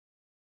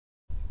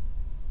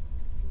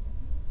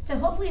So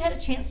hopefully you had a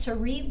chance to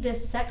read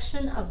this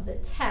section of the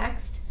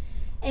text,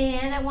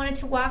 and I wanted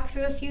to walk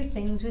through a few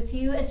things with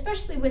you,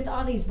 especially with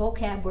all these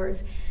vocab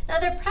words. Now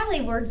they're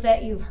probably words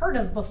that you've heard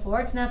of before.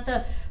 It's not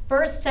the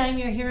first time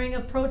you're hearing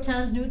of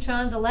protons,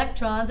 neutrons,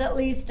 electrons, at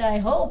least I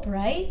hope,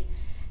 right?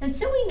 And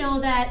so we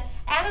know that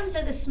atoms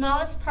are the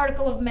smallest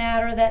particle of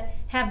matter that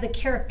have the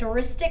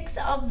characteristics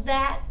of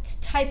that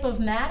type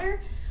of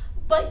matter,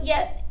 but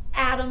yet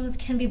atoms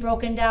can be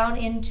broken down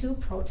into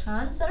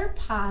protons that are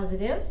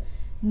positive,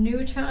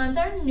 neutrons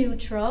are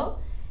neutral,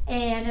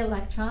 and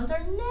electrons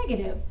are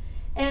negative.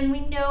 And we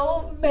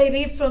know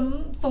maybe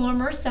from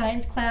former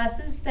science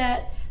classes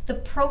that the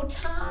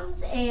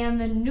protons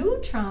and the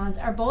neutrons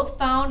are both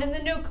found in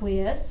the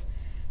nucleus.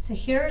 So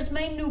here's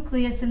my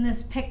nucleus in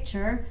this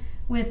picture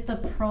with the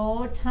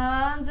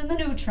protons and the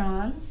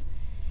neutrons.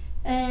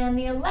 And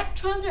the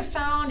electrons are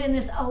found in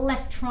this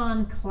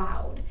electron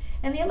cloud.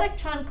 And the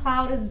electron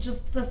cloud is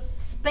just the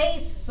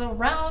space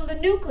around the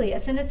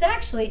nucleus. And it's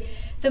actually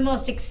the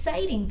most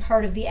exciting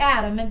part of the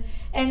atom,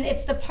 and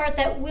it's the part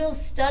that we'll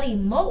study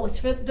most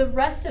for the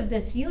rest of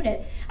this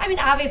unit. I mean,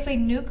 obviously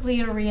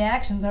nuclear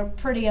reactions are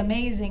pretty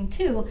amazing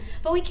too,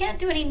 but we can't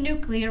do any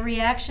nuclear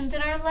reactions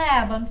in our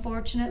lab,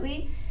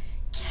 unfortunately.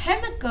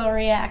 Chemical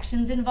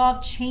reactions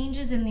involve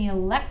changes in the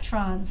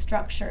electron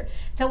structure.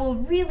 So we'll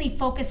really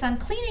focus on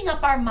cleaning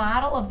up our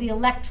model of the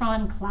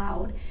electron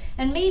cloud.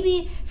 And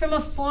maybe from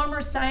a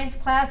former science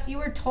class you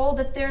were told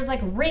that there's like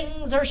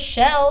rings or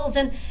shells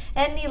and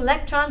the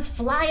electrons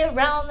fly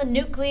around the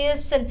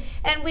nucleus, and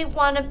we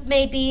want to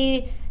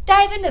maybe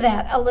dive into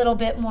that a little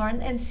bit more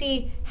and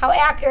see how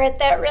accurate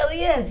that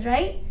really is,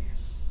 right?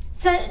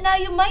 So now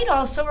you might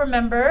also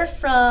remember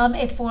from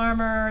a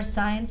former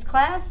science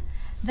class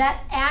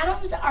that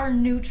atoms are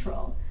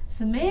neutral.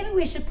 So maybe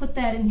we should put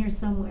that in here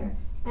somewhere.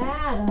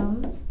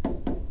 Atoms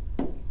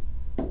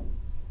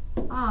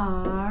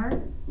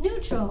are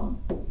neutral.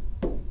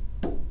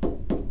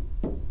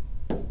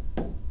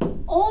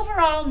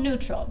 Overall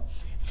neutral.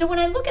 So when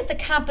I look at the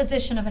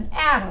composition of an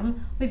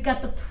atom, we've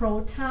got the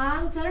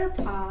protons that are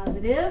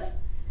positive,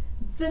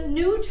 the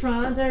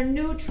neutrons are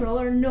neutral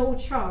or no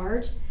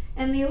charge,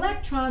 and the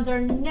electrons are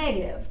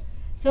negative.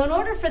 So in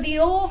order for the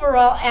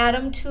overall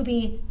atom to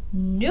be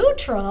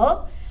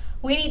neutral,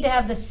 we need to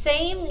have the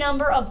same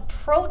number of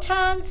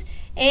protons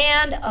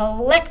and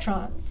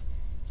electrons.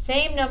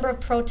 Same number of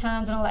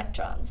protons and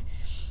electrons.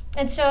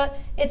 And so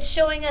it's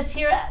showing us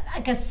here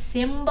like a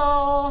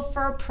symbol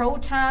for a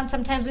proton.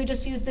 Sometimes we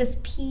just use this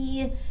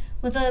P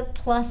with a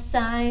plus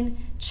sign,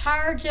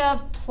 charge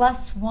of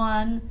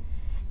 +1.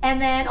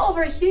 And then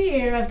over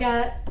here I've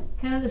got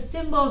kind of the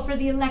symbol for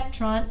the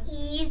electron,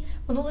 E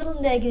with a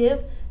little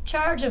negative,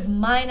 charge of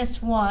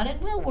 -1,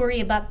 and we'll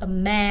worry about the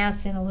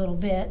mass in a little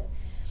bit.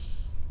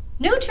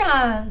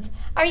 Neutrons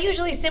are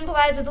usually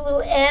symbolized with a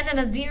little N and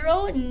a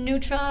 0, and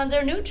neutrons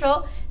are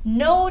neutral,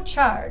 no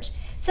charge.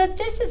 So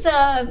this is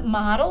a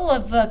model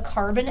of a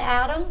carbon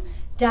atom.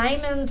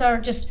 Diamonds are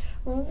just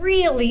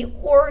really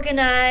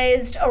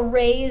organized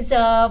arrays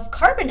of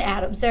carbon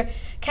atoms. They're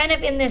kind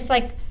of in this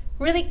like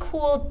really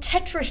cool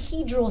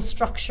tetrahedral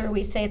structure,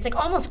 we say. It's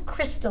like almost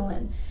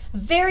crystalline,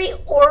 very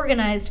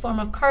organized form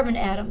of carbon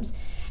atoms,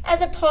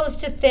 as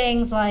opposed to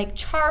things like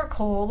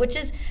charcoal, which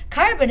is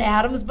carbon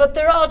atoms, but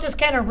they're all just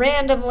kind of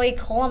randomly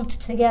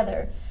clumped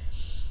together.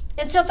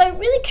 And so if I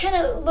really kind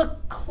of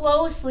look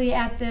closely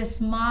at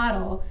this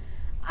model,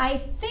 I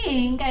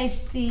think I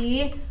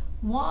see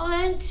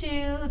 1,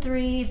 2,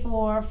 3,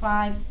 4,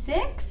 5,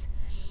 6.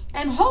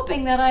 I'm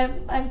hoping that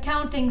I'm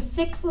counting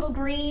 6 little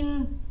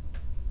green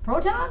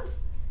protons.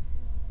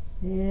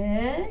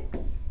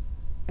 6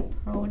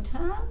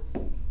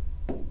 protons.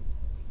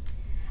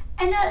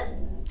 And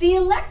the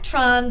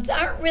electrons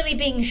aren't really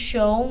being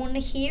shown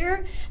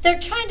here. They're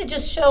trying to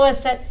just show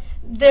us that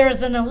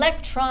there's an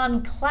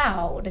electron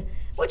cloud,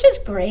 which is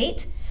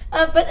great.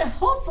 But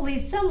hopefully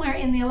somewhere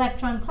in the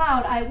electron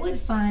cloud I would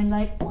find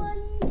like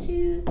 1,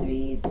 2,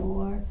 3,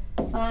 4,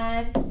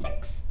 5,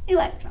 6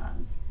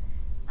 electrons.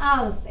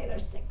 I'll just say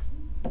there's 6.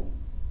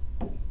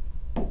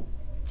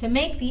 To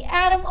make the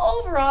atom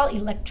overall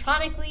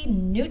electronically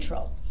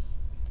neutral.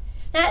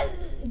 Now,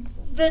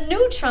 the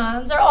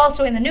neutrons are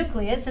also in the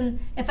nucleus, and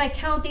if I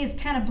count these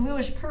kind of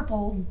bluish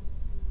purple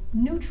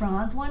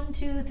neutrons, 1,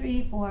 2,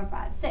 3, 4,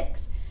 5,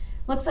 6.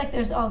 Looks like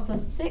there's also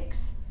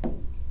 6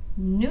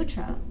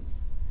 neutrons.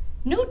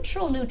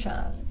 Neutral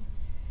neutrons,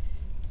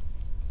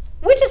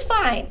 which is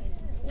fine.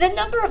 The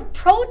number of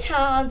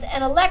protons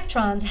and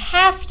electrons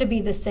have to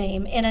be the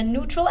same in a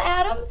neutral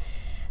atom.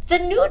 The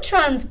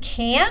neutrons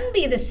can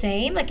be the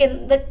same, like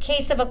in the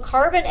case of a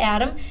carbon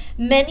atom,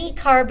 many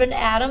carbon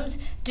atoms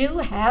do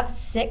have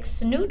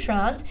 6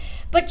 neutrons,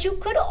 but you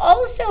could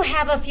also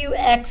have a few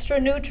extra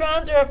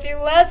neutrons or a few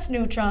less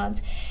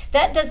neutrons.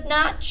 That does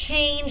not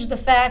change the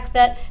fact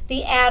that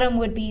the atom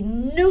would be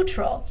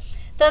neutral.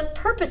 The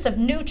purpose of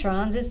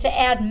neutrons is to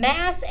add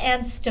mass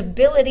and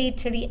stability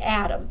to the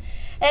atom.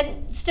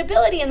 And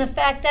stability in the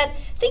fact that,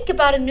 think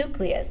about a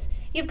nucleus.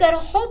 You've got a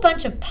whole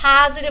bunch of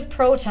positive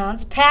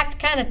protons packed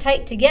kind of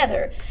tight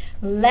together.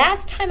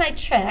 Last time I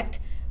checked,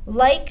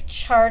 like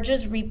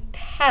charges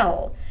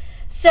repel.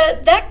 So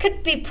that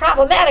could be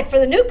problematic for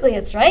the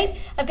nucleus, right?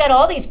 I've got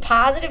all these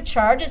positive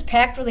charges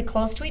packed really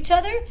close to each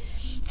other.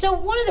 So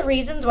one of the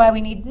reasons why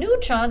we need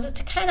neutrons is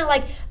to kind of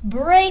like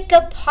break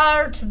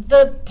apart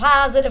the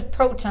positive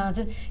protons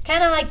and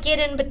kind of like get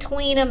in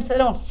between them so they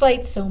don't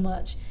fight so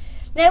much.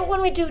 Now,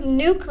 when we do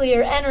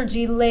nuclear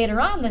energy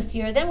later on this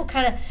year, then we'll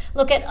kind of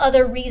look at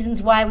other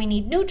reasons why we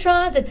need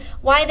neutrons and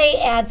why they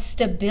add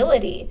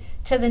stability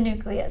to the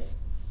nucleus.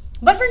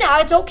 But for now,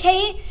 it's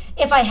okay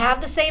if I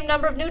have the same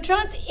number of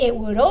neutrons. It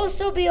would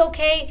also be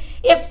okay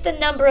if the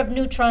number of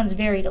neutrons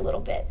varied a little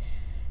bit.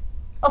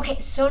 Okay,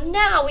 so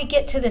now we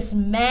get to this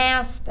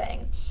mass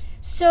thing.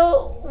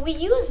 So we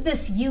use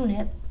this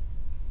unit.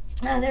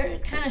 They're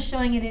kind of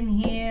showing it in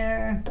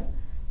here.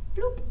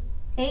 Bloop.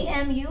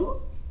 AMU.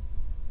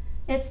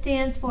 It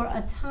stands for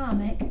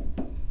atomic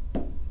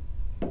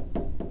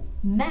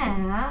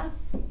mass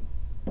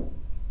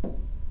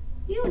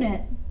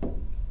unit.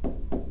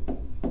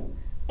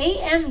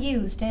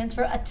 AMU stands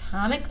for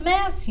atomic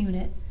mass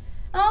unit.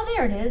 Oh,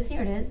 there it is.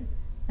 Here it is.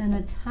 An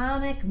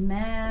atomic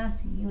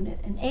mass unit,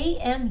 an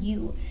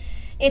AMU.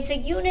 It's a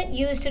unit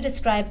used to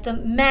describe the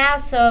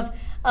mass of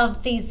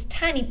these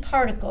tiny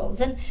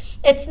particles. And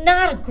it's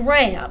not a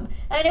gram.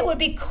 And it would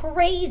be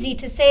crazy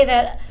to say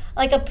that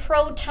like a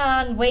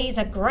proton weighs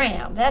a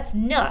gram. That's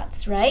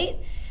nuts, right?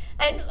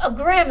 And a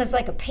gram is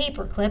like a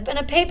paperclip, and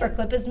a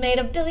paperclip is made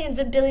of billions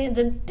and billions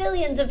and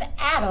billions of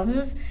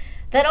atoms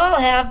that all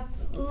have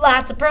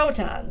lots of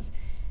protons.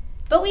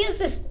 But we use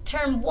this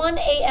term 1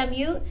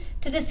 AMU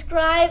to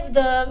describe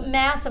the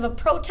mass of a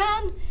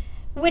proton,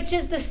 which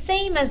is the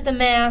same as the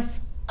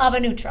mass of a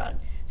neutron.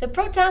 So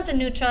protons and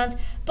neutrons,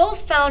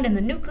 both found in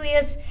the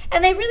nucleus,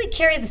 and they really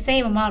carry the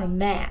same amount of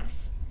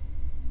mass.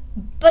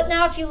 But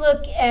now if you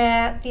look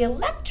at the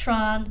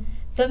electron,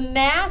 the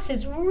mass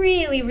is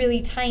really,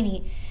 really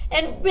tiny.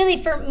 And really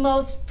for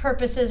most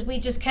purposes, we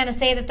just kind of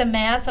say that the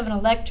mass of an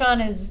electron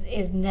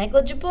is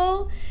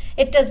negligible.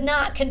 It does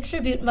not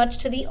contribute much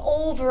to the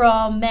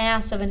overall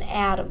mass of an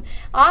atom.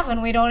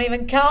 Often we don't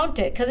even count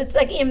it because it's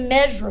like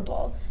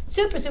immeasurable,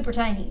 super, super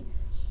tiny.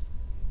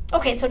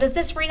 Okay, so does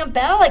this ring a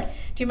bell? Like,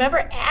 do you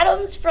remember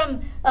atoms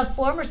from a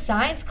former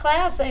science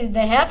class? They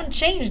haven't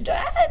changed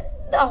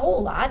a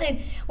whole lot.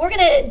 And we're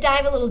going to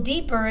dive a little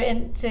deeper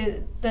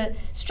into the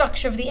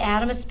structure of the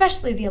atom,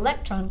 especially the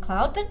electron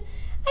cloud. But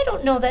I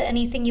don't know that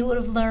anything you would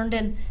have learned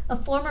in a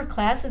former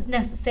class is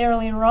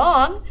necessarily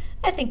wrong.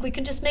 I think we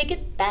can just make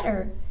it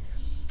better.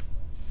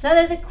 So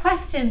there's a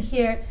question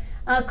here,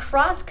 a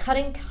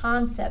cross-cutting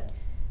concept.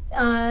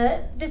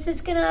 This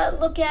is going to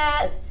look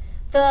at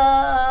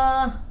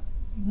the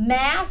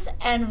mass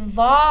and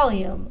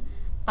volume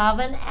of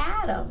an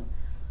atom.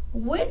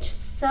 Which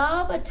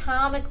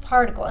subatomic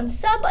particle, and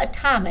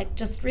subatomic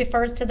just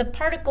refers to the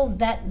particles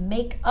that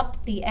make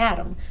up the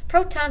atom,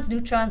 protons,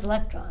 neutrons,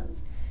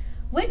 electrons.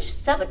 Which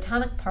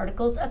subatomic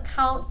particles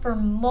account for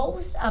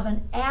most of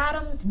an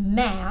atom's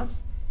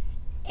mass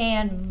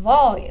and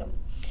volume?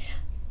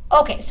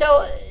 Okay,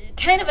 so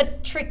kind of a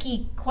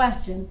tricky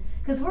question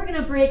because we're going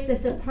to break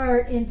this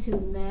apart into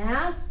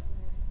mass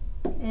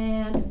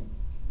and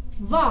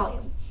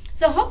volume.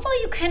 So hopefully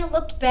you kind of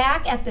looked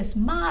back at this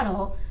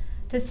model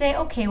to say,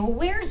 okay, well,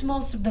 where's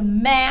most of the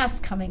mass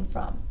coming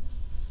from?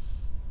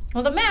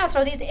 Well, the mass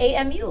are these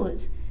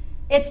AMUs.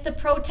 It's the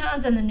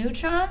protons and the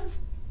neutrons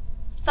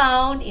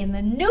found in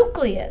the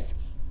nucleus.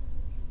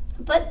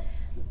 But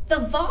the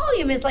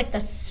volume is like the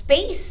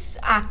space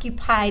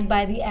occupied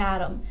by the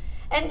atom.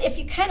 And if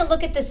you kind of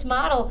look at this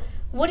model,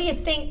 what do you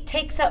think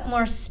takes up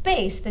more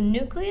space, the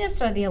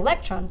nucleus or the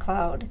electron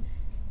cloud?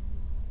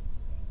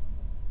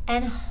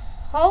 And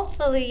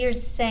hopefully you're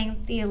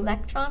saying the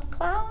electron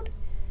cloud?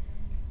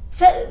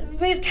 So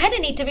these kind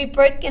of need to be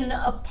broken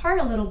apart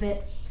a little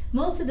bit.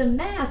 Most of the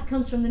mass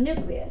comes from the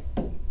nucleus.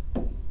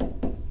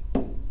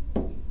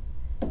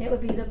 It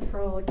would be the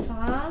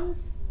protons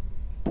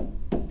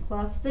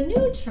plus the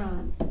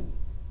neutrons.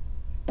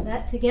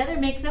 That together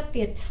makes up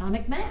the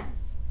atomic mass.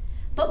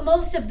 But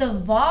most of the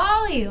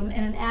volume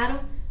in an atom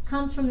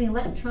comes from the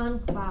electron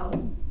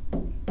cloud.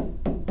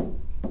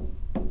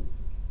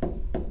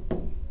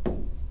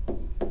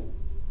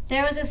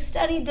 There was a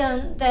study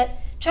done that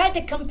tried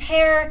to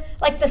compare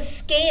like the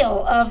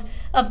scale of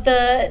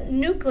the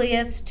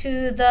nucleus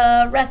to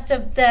the rest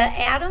of the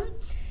atom.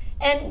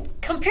 And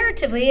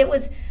comparatively, it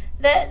was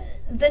that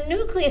the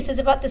nucleus is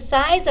about the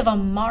size of a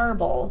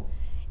marble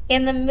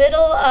in the middle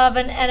of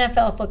an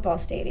NFL football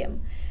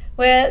stadium,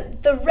 where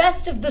the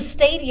rest of the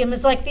stadium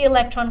is like the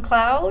electron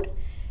cloud,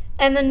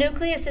 and the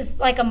nucleus is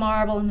like a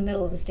marble in the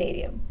middle of the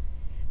stadium,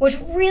 which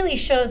really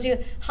shows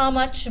you how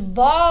much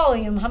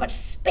volume, how much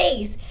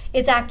space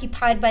is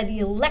occupied by the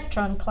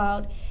electron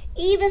cloud,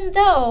 even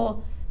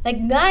though like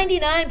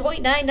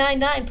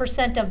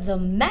 99.999% of the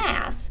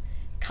mass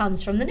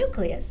comes from the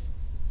nucleus.